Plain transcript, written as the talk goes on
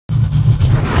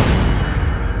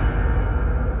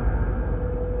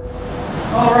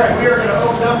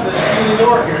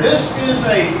door here. This is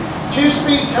a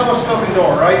 2-speed telescoping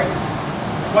door, right?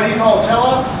 What do you call it,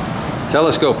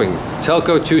 Telescoping.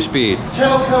 Telco 2-speed.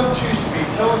 Telco 2-speed.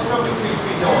 Telescoping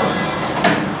 2-speed door.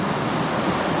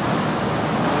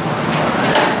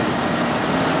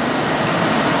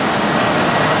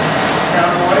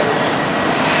 Counterweights.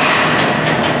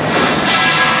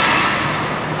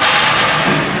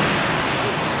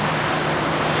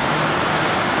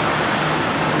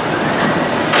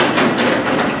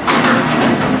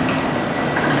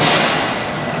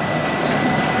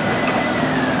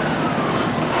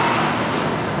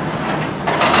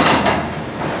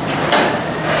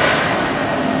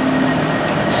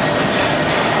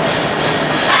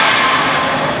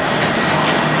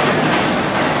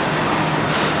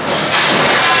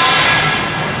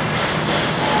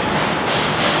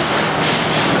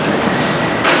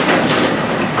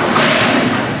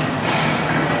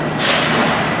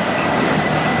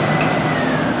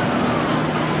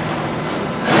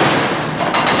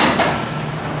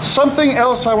 Something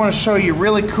else I want to show you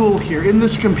really cool here in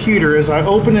this computer as I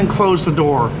open and close the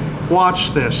door.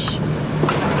 Watch this.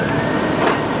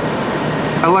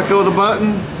 I let go of the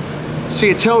button. See,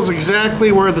 it tells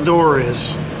exactly where the door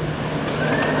is.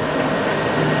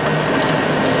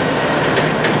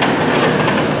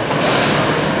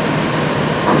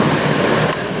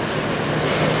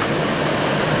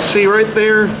 See right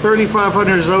there,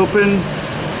 3500 is open.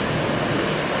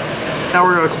 Now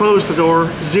we're going to close the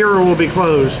door. 0 will be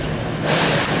closed.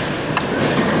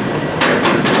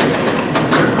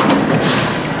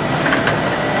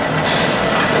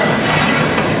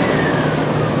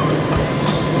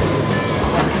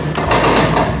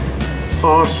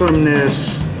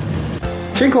 Awesomeness.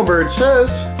 Tinklebird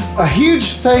says, a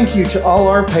huge thank you to all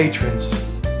our patrons.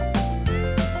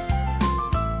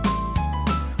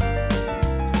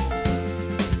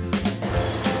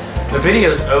 The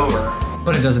video's over.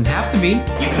 But it doesn't have to be.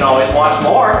 You can always watch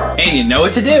more. And you know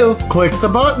what to do. Click the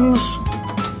buttons.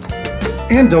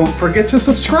 And don't forget to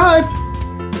subscribe.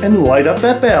 And light up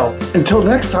that bell. Until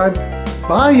next time,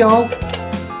 bye y'all.